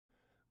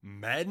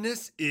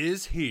Madness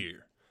is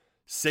here.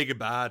 Say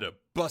goodbye to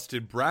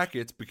busted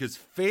brackets because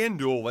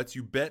FanDuel lets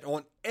you bet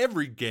on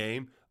every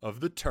game of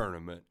the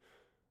tournament.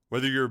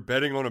 Whether you're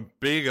betting on a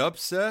big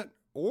upset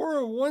or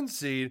a one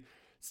seed,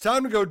 it's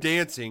time to go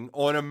dancing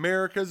on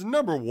America's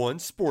 #1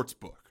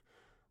 sportsbook.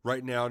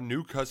 Right now,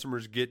 new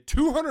customers get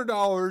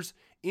 $200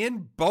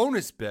 in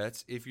bonus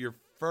bets if your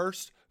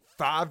first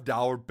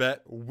 $5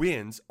 bet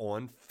wins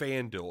on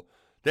FanDuel.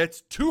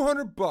 That's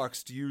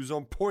 $200 to use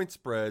on point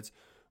spreads,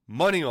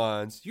 money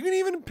lines. You can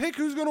even pick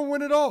who's going to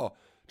win it all.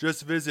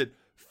 Just visit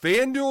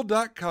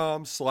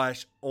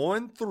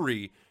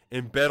FanDuel.com/on3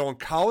 and bet on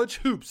college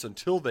hoops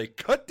until they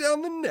cut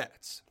down the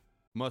nets.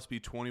 Must be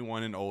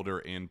 21 and older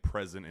and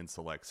present in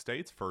select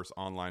states. First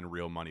online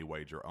real money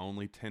wager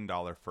only.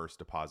 $10 first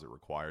deposit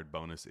required.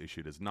 Bonus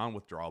issued as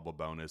non-withdrawable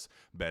bonus.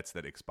 Bets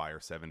that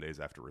expire 7 days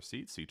after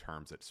receipt. See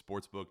terms at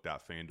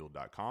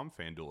sportsbook.fanduel.com.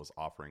 FanDuel is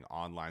offering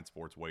online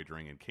sports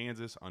wagering in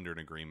Kansas under an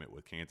agreement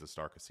with Kansas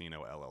Star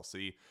Casino,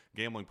 LLC.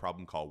 Gambling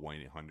problem? Call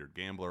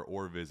 1-800-GAMBLER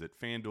or visit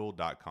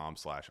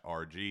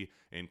fanduel.com/RG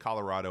in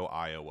Colorado,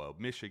 Iowa,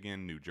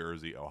 Michigan, New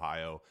Jersey,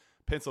 Ohio,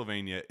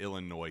 Pennsylvania,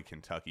 Illinois,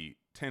 Kentucky,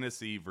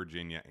 Tennessee,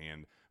 Virginia,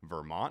 and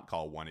Vermont.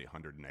 Call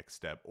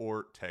 1-800-NEXT-STEP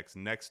or text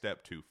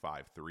NEXT-STEP to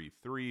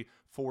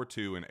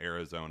 53342 in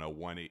Arizona,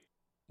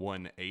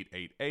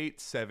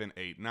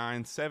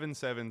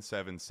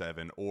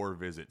 1-888-789-7777 or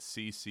visit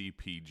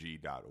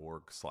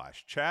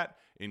ccpg.org/chat.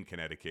 In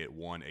Connecticut,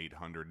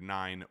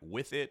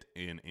 1-800-9-WITH-IT.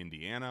 In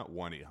Indiana,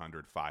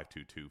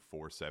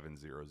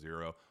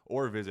 1-800-522-4700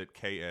 or visit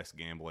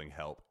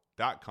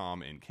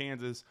ksgamblinghelp.com. In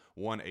Kansas,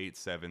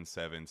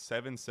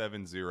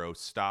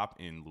 1-877-770-STOP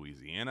in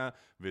Louisiana.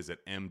 Visit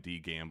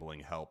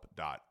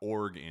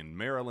mdgamblinghelp.org in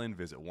Maryland.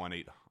 Visit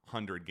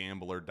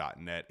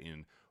 1-800-gambler.net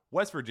in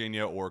West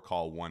Virginia or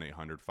call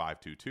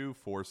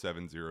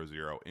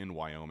 1-800-522-4700 in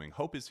Wyoming.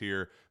 Hope is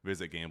here.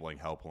 Visit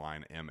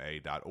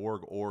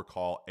gamblinghelplinema.org or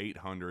call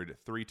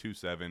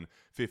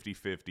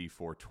 800-327-5050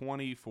 for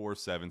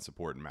 24/7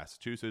 support in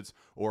Massachusetts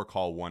or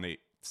call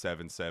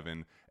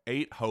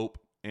 1-877-8-HOPE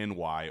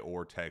NY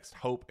or text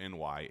HOPE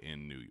NY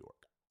in New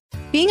York.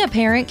 Being a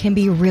parent can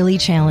be really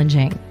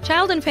challenging.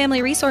 Child and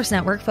Family Resource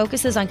Network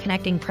focuses on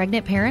connecting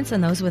pregnant parents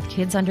and those with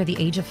kids under the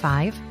age of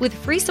 5 with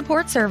free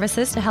support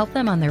services to help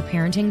them on their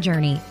parenting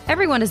journey.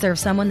 Everyone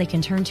deserves someone they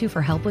can turn to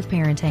for help with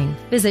parenting.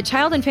 Visit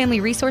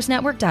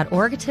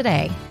childandfamilyresourcenetwork.org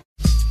today.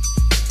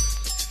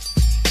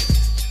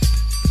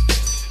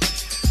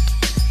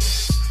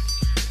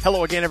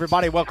 Hello again,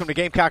 everybody. Welcome to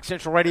Gamecock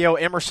Central Radio.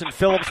 Emerson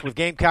Phillips with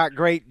Gamecock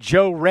great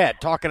Joe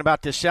Rett talking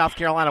about this South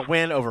Carolina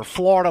win over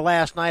Florida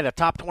last night, a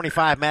top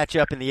 25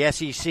 matchup in the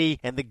SEC,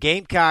 and the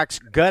Gamecocks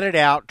gutted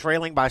out,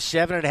 trailing by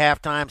 7 at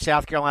halftime.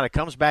 South Carolina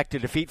comes back to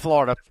defeat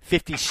Florida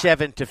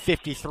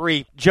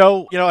 57-53.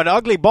 Joe, an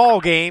ugly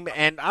ball game,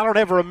 and I don't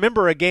ever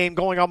remember a game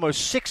going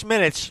almost 6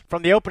 minutes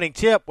from the opening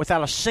tip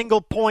without a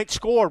single point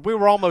scored. We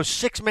were almost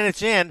 6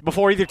 minutes in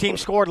before either team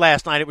scored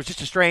last night. It was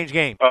just a strange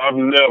game. I've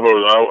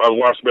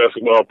watched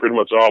basketball pretty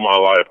much all my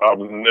life. I've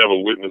never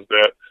witnessed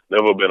that,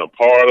 never been a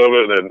part of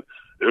it, and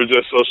it was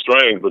just so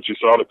strange. But you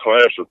saw the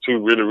clash of two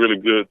really, really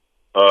good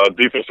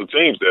defensive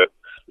teams that,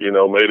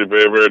 made it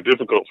very, very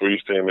difficult for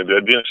each team. And they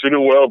didn't shoot it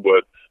well,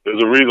 but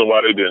there's a reason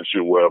why they didn't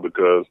shoot well,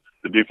 because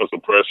the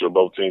defensive pressure of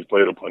both teams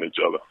played upon each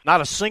other. Not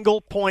a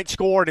single point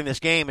scored in this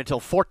game until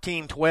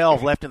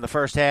 14-12 left in the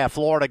first half.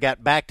 Florida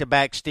got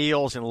back-to-back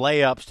steals and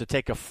layups to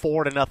take a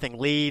 4-0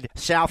 lead.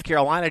 South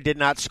Carolina did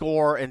not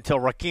score until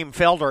Rakeem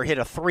Felder hit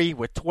a three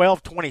with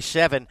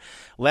 12:27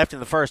 left in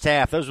the first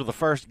half. Those were the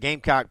first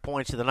Gamecock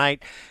points of the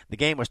night. The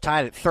game was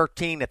tied at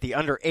 13 at the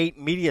under-8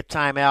 media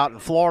timeout,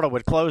 and Florida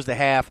would close the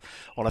half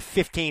on a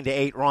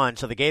 15-8 run.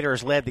 So the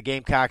Gators led the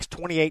Gamecocks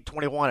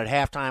 28-21 at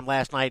halftime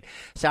last night.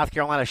 South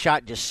Carolina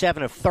shot just 7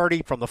 of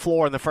 30 from the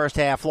floor in the first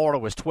half. Florida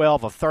was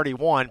 12 of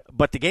 31.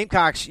 But the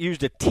Gamecocks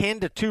used a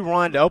 10-2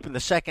 run to open the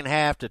second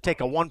half to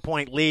take a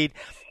 1-point lead.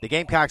 The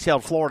Gamecocks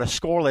held Florida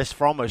scoreless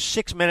for almost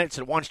 6 minutes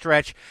at one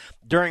stretch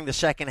during the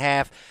second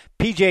half.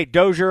 P.J.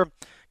 Dozier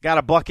got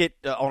a bucket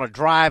on a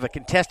drive, a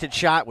contested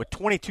shot with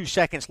 22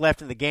 seconds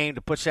left in the game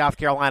to put South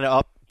Carolina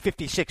up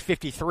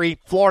 56-53.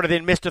 Florida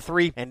then missed a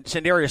three, and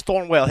Sendarius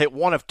Thornwell hit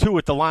 1 of 2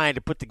 at the line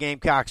to put the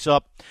Gamecocks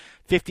up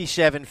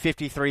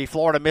 57-53.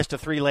 Florida missed a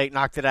three late,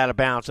 knocked it out of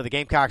bounds. So the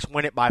Gamecocks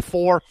win it by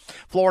 4.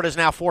 Florida is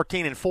now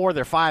 14-4.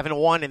 They're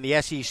 5-1 in the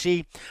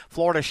SEC.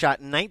 Florida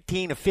shot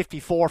 19 of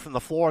 54 from the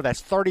floor.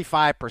 That's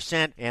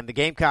 35%. And the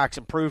Gamecocks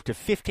improved to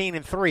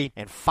 15-3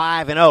 and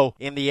 5-0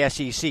 in the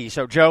SEC.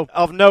 So, Joe,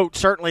 of note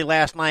certainly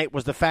last night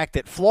was the fact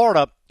that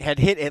Florida had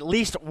hit at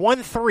least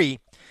 1 3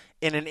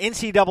 in an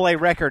NCAA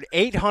record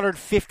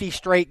 850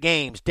 straight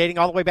games, dating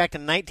all the way back to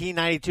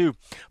 1992.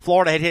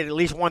 Florida had hit at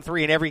least 1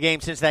 3 in every game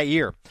since that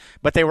year.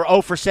 But they were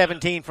 0 for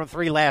 17 from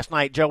 3 last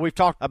night. Joe, we've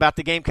talked about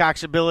the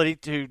Gamecocks' ability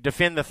to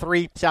defend the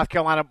 3. South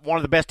Carolina, one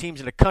of the best teams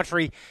in the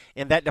country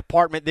in that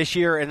department this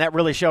year, and that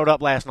really showed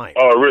up last night.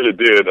 Oh, it really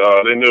did.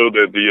 They knew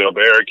that the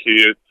Barrett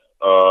kid,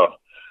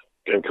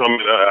 can come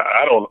in.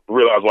 I don't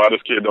realize why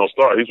this kid don't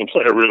start. He's been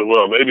playing really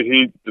well. Maybe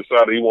he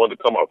decided he wanted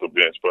to come off the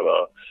bench, but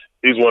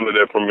he's one of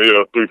their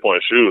premier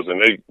three-point shooters, and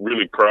they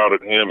really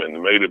crowded him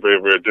and made it very,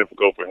 very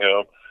difficult for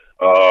him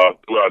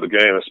throughout the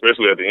game,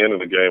 especially at the end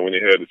of the game when he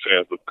had the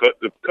chance to cut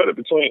it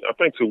between, I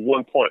think, to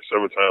 1 point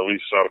several times.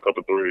 We shot a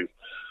couple of threes.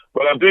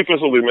 But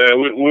defensively, man,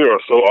 we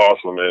are so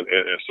awesome and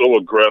so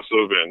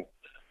aggressive, and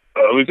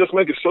we just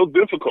make it so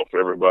difficult for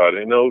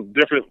everybody.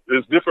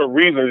 There's different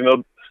reasons.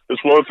 This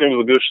Florida team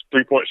was a good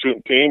three-point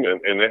shooting team,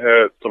 and they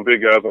had some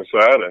big guys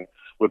inside. And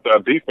with our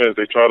defense,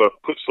 they try to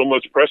put so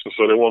much pressure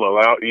so they won't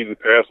allow easy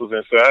passes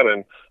inside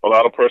and a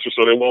lot of pressure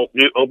so they won't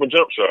get open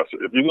jump shots.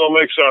 If you're going to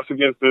make shots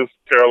against this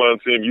Carolina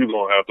team, you're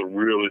going to have to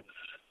really,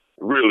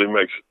 really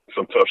make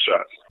some tough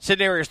shots.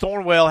 Sindarius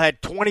Thornwell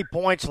had 20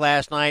 points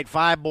last night,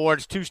 5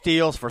 boards, 2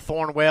 steals for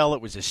Thornwell.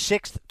 It was his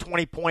 6th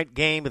 20-point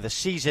game of the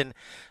season.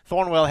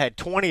 Thornwell had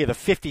 20 of the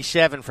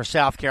 57 for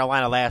South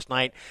Carolina last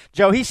night.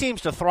 Joe, he seems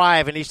to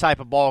thrive in these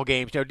type of ball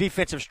games.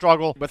 Defensive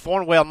struggle, but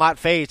Thornwell not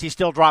phased. He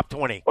still dropped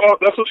 20. Well,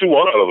 that's what you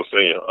want out of a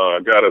senior.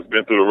 A guy that's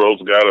been through the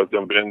ropes, a guy that's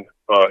been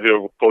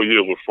here 4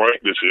 years with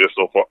Frank this year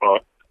so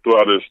far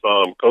throughout his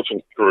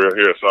coaching career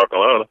here at South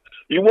Carolina.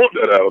 You want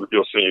that out of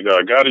your senior guy,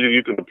 a guy that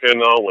you can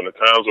depend on when the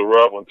times are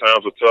rough, when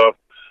times are tough.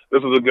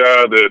 This is a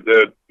guy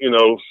that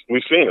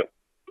we've seen it.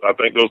 I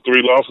think those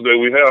 3 losses that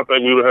we had, I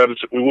think we would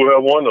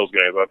have won those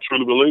games. I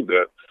truly believe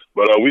that.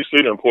 But we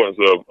see the importance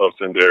of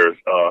Sindarius,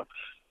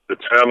 the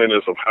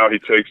timeliness of how he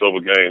takes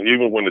over games.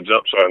 Even when the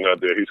jump shot is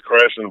not there, he's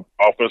crashing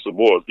offensive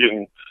boards,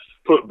 getting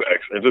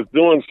putbacks, and just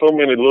doing so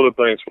many little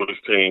things for this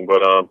team.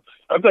 But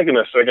I think in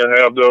that second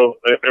half, though,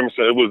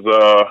 Emerson, it was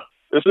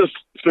it's just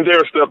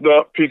Sindarius stepped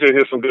up. PJ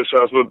hit some good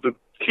shots. But the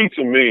key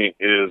to me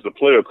is the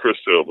play of Chris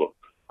Silva.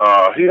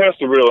 He has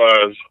to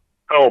realize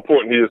how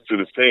important he is to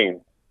this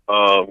team.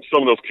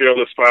 Some of those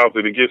careless fouls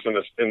that he gets in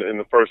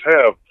the first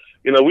half,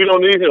 we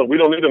don't need him. We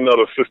don't need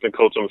another assistant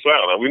coach on the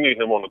sideline. We need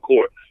him on the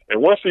court.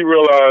 And once he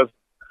realized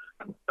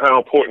how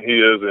important he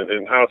is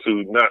and how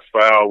to not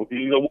foul,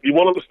 you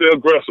want him to stay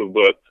aggressive,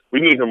 but we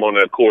need him on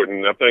that court.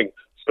 And I think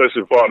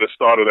especially for the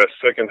start of that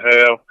second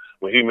half,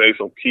 when he made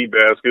some key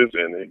baskets,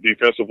 and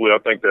defensively, I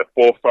think that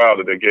 4th foul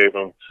that they gave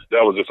him,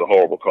 that was just a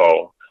horrible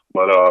call.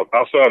 But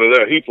outside of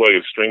that, he played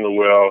extremely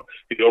well.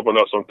 He opened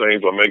up some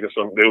things by making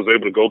they was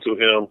able to go to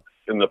him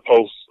in the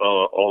post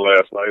on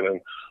last night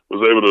and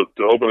was able to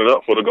open it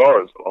up for the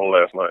guards on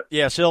last night.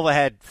 Yeah, Silva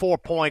had 4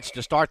 points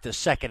to start the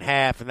second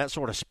half, and that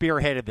sort of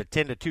spearheaded the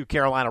 10-2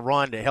 Carolina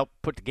run to help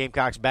put the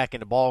Gamecocks back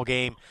in the ball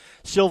game.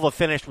 Silva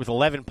finished with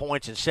 11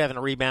 points and 7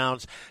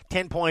 rebounds,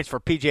 10 points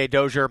for P.J.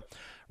 Dozier.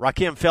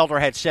 Rakim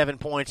Felder had 7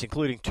 points,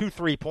 including 2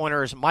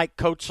 3-pointers. Mike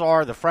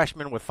Kotsar, the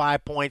freshman, with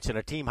 5 points and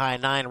a team-high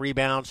 9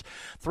 rebounds.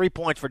 3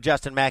 points for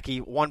Justin Mackey,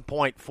 1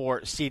 point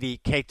for C.D.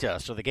 Keita.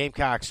 So the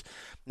Gamecocks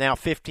now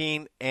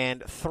 15-3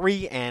 and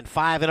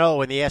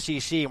 5-0 in the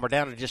SEC, and we're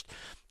down to just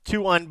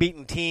 2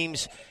 unbeaten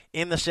teams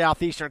in the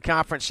Southeastern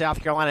Conference,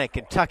 South Carolina and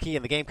Kentucky,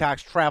 and the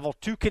Gamecocks travel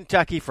to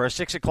Kentucky for a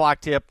 6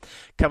 o'clock tip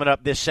coming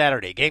up this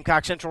Saturday.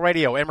 Gamecock Central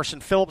Radio, Emerson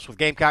Phillips with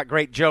Gamecock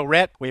great Joe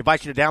Rett. We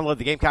invite you to download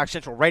the Gamecock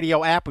Central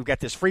Radio app. We've got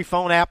this free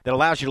phone app that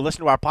allows you to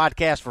listen to our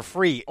podcast for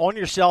free on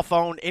your cell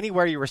phone,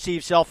 anywhere you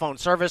receive cell phone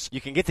service.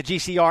 You can get the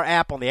GCR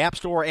app on the App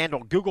Store and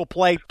on Google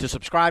Play. To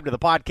subscribe to the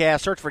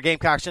podcast, search for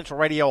Gamecock Central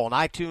Radio on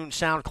iTunes,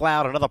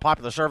 SoundCloud, and other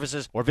popular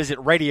services, or visit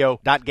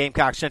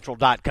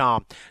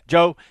radio.gamecockcentral.com.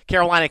 Joe,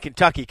 Carolina and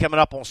Kentucky coming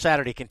up on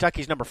Saturday.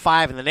 Kentucky's number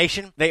 5 in the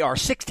nation. They are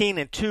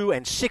 16-2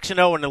 and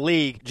 6-0 in the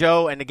league,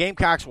 Joe, and the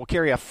Gamecocks will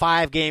carry a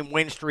 5-game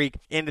win streak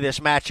into this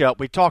matchup.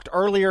 We talked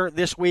earlier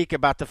this week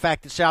about the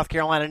fact that South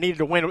Carolina needed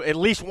to win at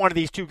least one of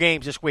these 2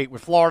 games this week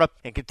with Florida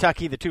and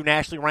Kentucky, the 2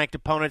 nationally ranked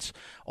opponents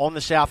on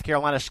the South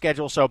Carolina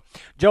schedule. So,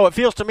 Joe, it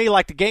feels to me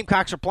like the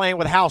Gamecocks are playing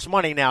with house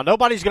money now.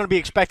 Nobody's going to be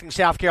expecting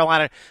South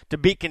Carolina to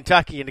beat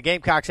Kentucky, and the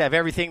Gamecocks have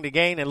everything to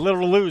gain and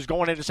little to lose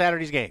going into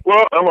Saturday's game.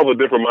 Well, I'm of a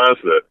different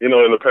mindset. In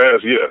the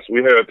past, yes, we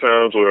had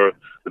times where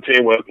the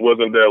team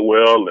wasn't that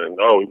well, and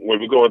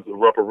when we go into the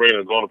Rupp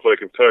Arena going to play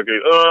Kentucky,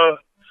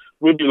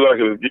 we'd be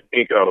lucky to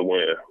ink out a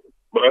win.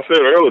 But I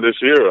said earlier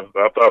this year,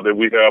 I thought that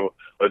we'd have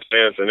a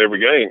chance in every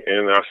game,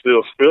 and I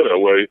still feel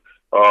that way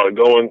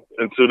going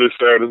into this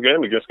Saturday's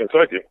game against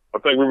Kentucky.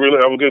 I think we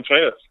really have a good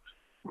chance.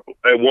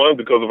 At one,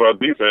 because of our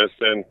defense,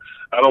 and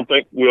I don't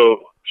think we'll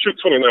shoot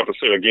 29%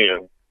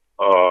 again.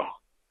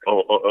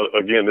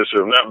 Again this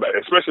year,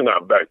 especially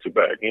not back to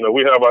back.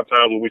 We have our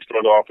times where we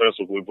struggle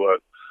offensively,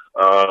 but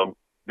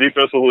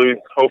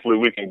defensively, hopefully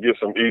we can get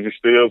some easy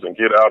steals and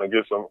get out and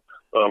get some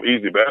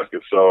easy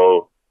baskets.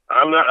 So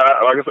I'm not,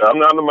 like I said,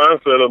 I'm not in the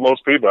mindset of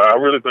most people. I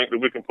really think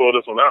that we can pull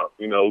this one out.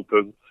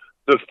 Because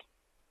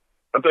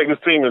I think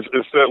this team is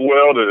set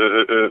well.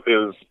 It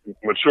is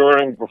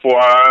maturing before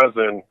our eyes,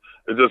 and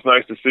it's just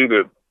nice to see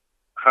that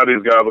how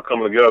these guys are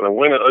coming together and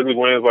winning ugly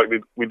wins like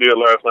we did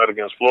last night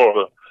against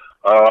Florida.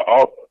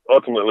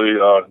 Ultimately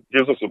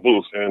gives us a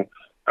boost. And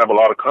have a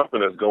lot of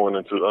confidence going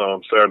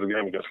into Saturday's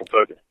game against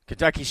Kentucky.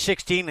 Kentucky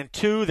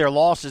 16-2. Their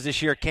losses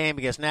this year came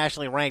against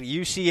nationally ranked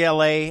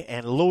UCLA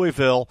and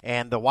Louisville,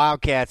 and the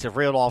Wildcats have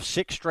reeled off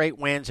 6 straight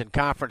wins in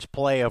conference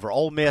play over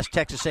Ole Miss,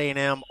 Texas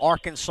A&M,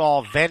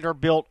 Arkansas,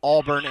 Vanderbilt,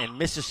 Auburn, and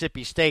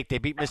Mississippi State. They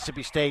beat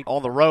Mississippi State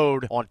on the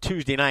road on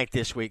Tuesday night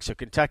this week, so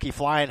Kentucky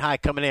flying high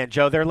coming in.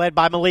 Joe, they're led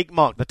by Malik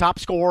Monk, the top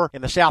scorer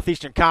in the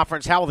Southeastern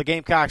Conference. How will the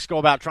Gamecocks go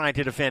about trying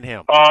to defend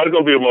him? It's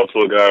going to be a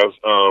multiple guys.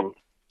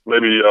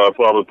 Maybe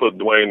probably put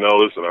Dwayne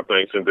Notice, and I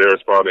think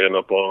Sindari's probably end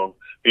up on him.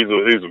 He's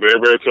a very,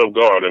 very tough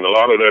guard, and a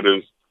lot of that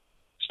is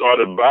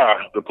started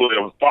by the play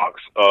of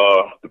Fox,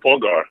 the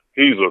point guard.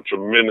 He's a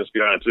tremendous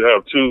guy. And to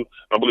have two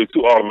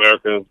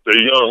All-Americans,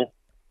 they're young,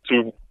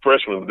 2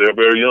 freshmen, they're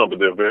very young, but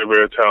they're very,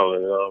 very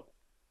talented.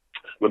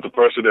 With the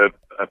pressure that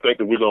I think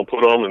that we're going to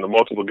put on them and the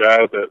multiple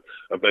guys that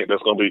I think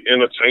that's going to be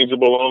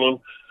interchangeable on them,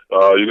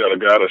 you got a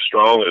guy that's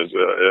strong as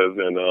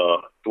in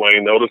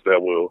Dwayne Notice that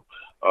will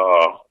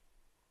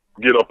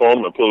get up on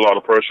them and put a lot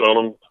of pressure on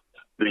them.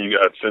 Then you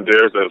got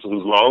Sindari's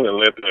who's long and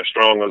lengthy and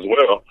strong as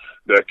well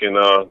that can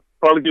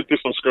probably get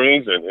through some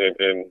screens and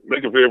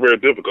make it very, very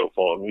difficult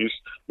for them. We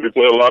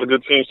played a lot of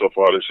good teams so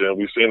far this year, and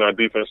we've seen our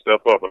defense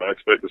step up, and I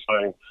expect the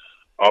same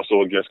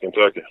also against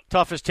Kentucky.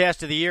 Toughest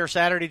test of the year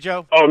Saturday,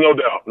 Joe? Oh, no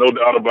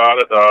doubt about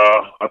it.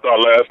 I thought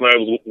last night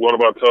was one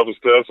of our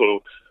toughest tests,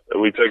 so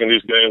we're taking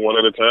each game one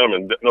at a time,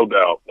 and no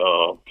doubt,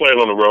 playing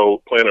on the road,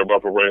 playing at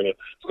Rupp Arena,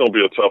 it's going to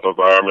be a tough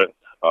environment.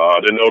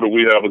 They know that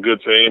we have a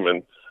good team,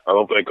 and I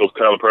don't think Coach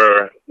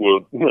Calipari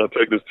will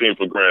take this team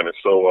for granted.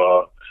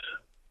 So,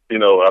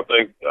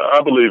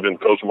 I believe in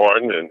Coach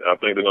Martin, and I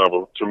think they're going to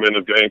have a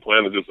tremendous game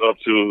plan. It's just up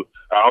to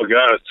our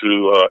guys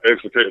to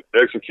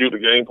execute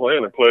the game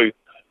plan and play.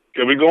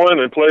 Can we go in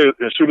and play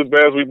and shoot as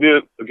bad as we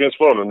did against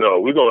Florida?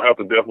 No, we're going to have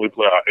to definitely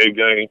play our A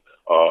game,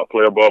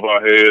 play above our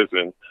heads,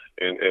 and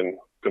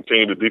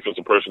continue the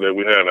defensive pressure that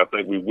we had. And I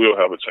think we will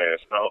have a chance.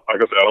 Now,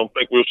 like I said, I don't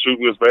think we'll shoot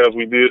as bad as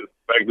we did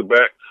back to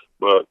back,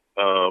 but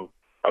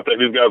I think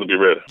these guys will be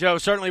ready. Joe,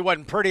 certainly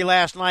wasn't pretty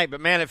last night,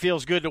 but, man, it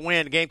feels good to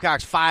win. The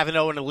Gamecocks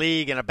 5-0 in the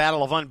league and a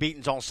battle of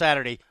unbeatens on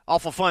Saturday.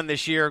 Awful fun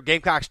this year.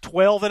 Gamecocks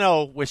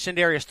 12-0 with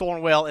Sindarius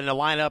Thornwell in the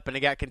lineup, and they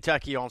got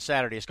Kentucky on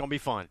Saturday. It's going to be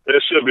fun.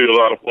 It should be a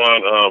lot of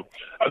fun.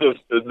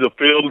 The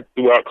field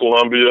throughout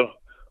Columbia,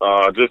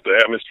 just the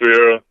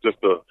atmosphere,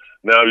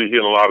 now you're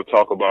hearing a lot of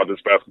talk about this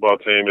basketball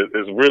team.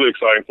 It's really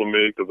exciting for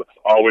me because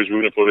I'm always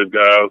rooting for these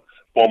guys.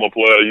 Former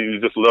player, you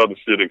just love to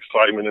see the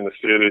excitement in the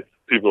city,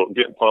 people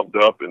getting pumped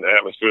up in the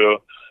atmosphere.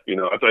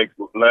 I think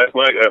last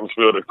night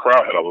atmosphere, the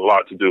crowd had a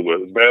lot to do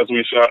with it. As bad as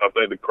we shot, I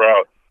think the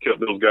crowd kept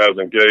those guys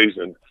engaged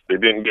and they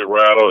didn't get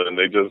rattled and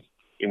they just,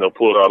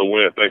 pulled out a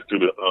win thanks to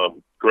the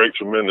great,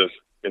 tremendous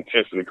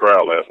intensity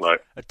crowd last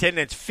night.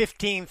 Attendance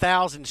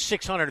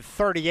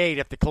 15,638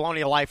 at the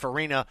Colonial Life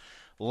Arena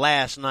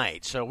last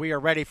night. So we are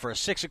ready for a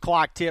 6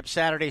 o'clock tip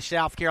Saturday.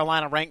 South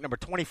Carolina ranked number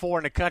 24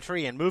 in the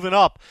country and moving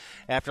up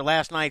after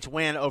last night's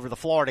win over the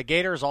Florida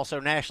Gators, also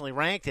nationally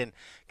ranked, and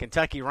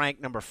Kentucky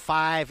ranked number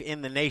 5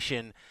 in the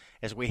nation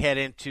as we head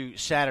into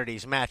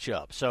Saturday's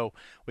matchup. So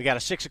we got a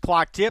 6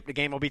 o'clock tip. The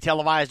game will be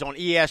televised on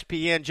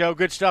ESPN. Joe,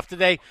 good stuff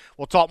today.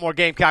 We'll talk more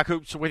Gamecock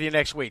hoops with you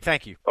next week.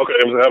 Thank you. Okay,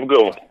 have a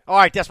good one. All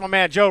right, that's my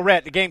man Joe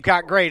Rett, the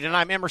Gamecock Great, and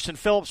I'm Emerson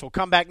Phillips. We'll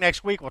come back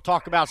next week. We'll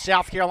talk about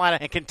South Carolina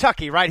and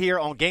Kentucky right here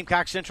on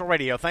Gamecock Central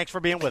Radio. Thanks for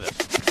being with us.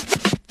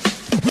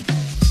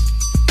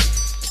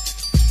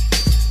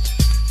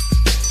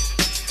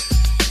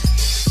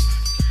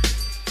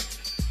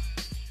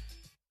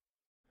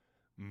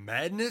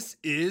 Madness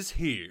is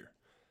here.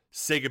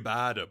 Say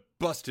goodbye to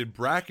busted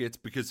brackets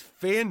because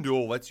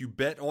FanDuel lets you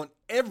bet on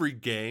every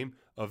game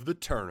of the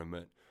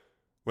tournament.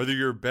 Whether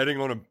you're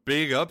betting on a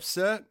big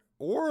upset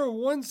or a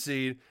 1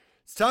 seed,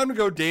 it's time to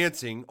go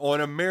dancing on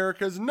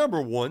America's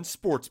 #1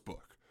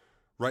 sportsbook.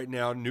 Right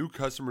now, new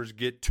customers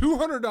get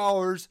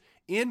 $200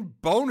 in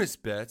bonus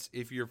bets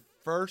if your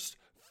first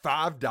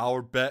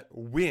 $5 bet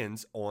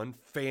wins on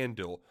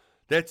FanDuel.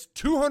 That's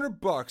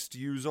 $200 to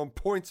use on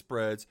point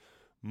spreads,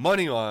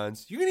 money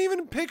lines. You can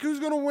even pick who's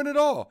going to win it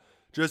all.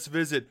 Just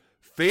visit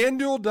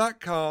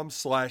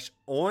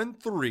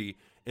FanDuel.com/on3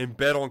 and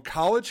bet on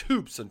college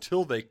hoops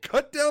until they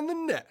cut down the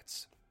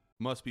nets.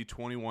 Must be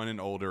 21 and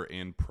older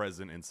and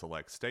present in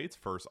select states.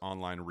 First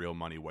online real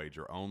money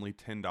wager only.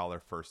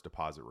 $10 first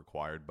deposit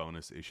required.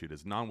 Bonus issued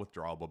as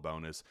non-withdrawable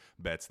bonus.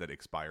 Bets that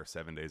expire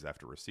 7 days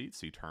after receipt.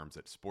 See terms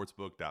at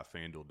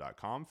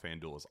sportsbook.fanduel.com.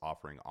 FanDuel is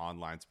offering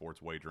online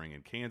sports wagering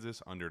in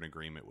Kansas under an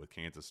agreement with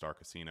Kansas Star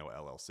Casino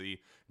LLC.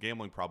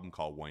 Gambling problem?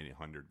 Call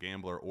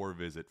 1-800-GAMBLER or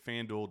visit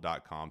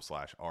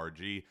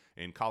fanduel.com/RG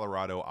in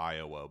Colorado,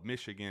 Iowa,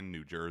 Michigan,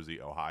 New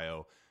Jersey,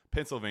 Ohio,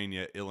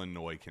 Pennsylvania,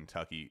 Illinois,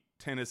 Kentucky,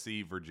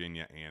 Tennessee,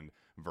 Virginia, and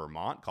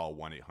Vermont. Call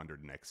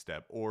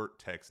 1-800-NEXT-STEP or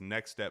text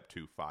NEXT-STEP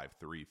to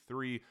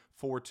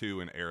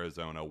 53342 in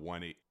Arizona,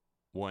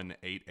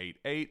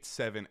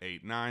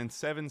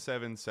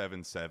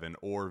 1-888-789-7777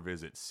 or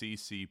visit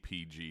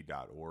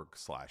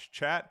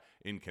ccpg.org/chat.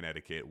 In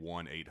Connecticut,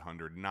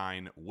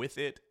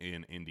 1-800-9-WITH-IT.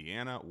 In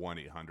Indiana,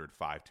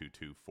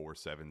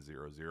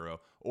 1-800-522-4700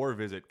 or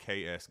visit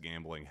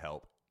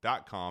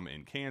ksgamblinghelp.com.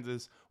 In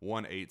Kansas,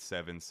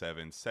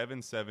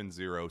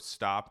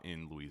 1-877-770-STOP.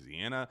 In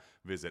Louisiana,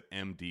 visit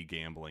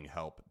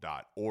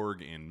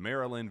mdgamblinghelp.org. In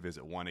Maryland,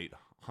 visit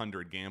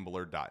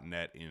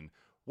 1-800-GAMBLER.net. In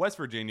West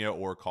Virginia,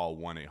 or call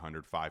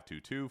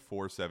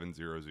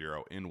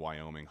 1-800-522-4700. In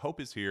Wyoming,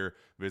 Hope is here.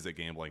 Visit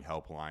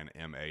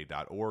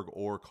gamblinghelplinema.org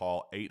or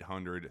call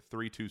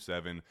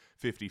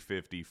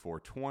 800-327-5050 for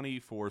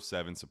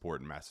 24/7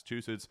 support in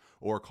Massachusetts,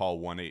 or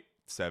call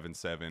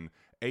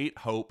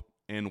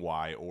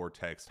 1-877-8-HOPE-NY or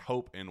text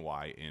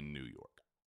HOPE-NY in New York.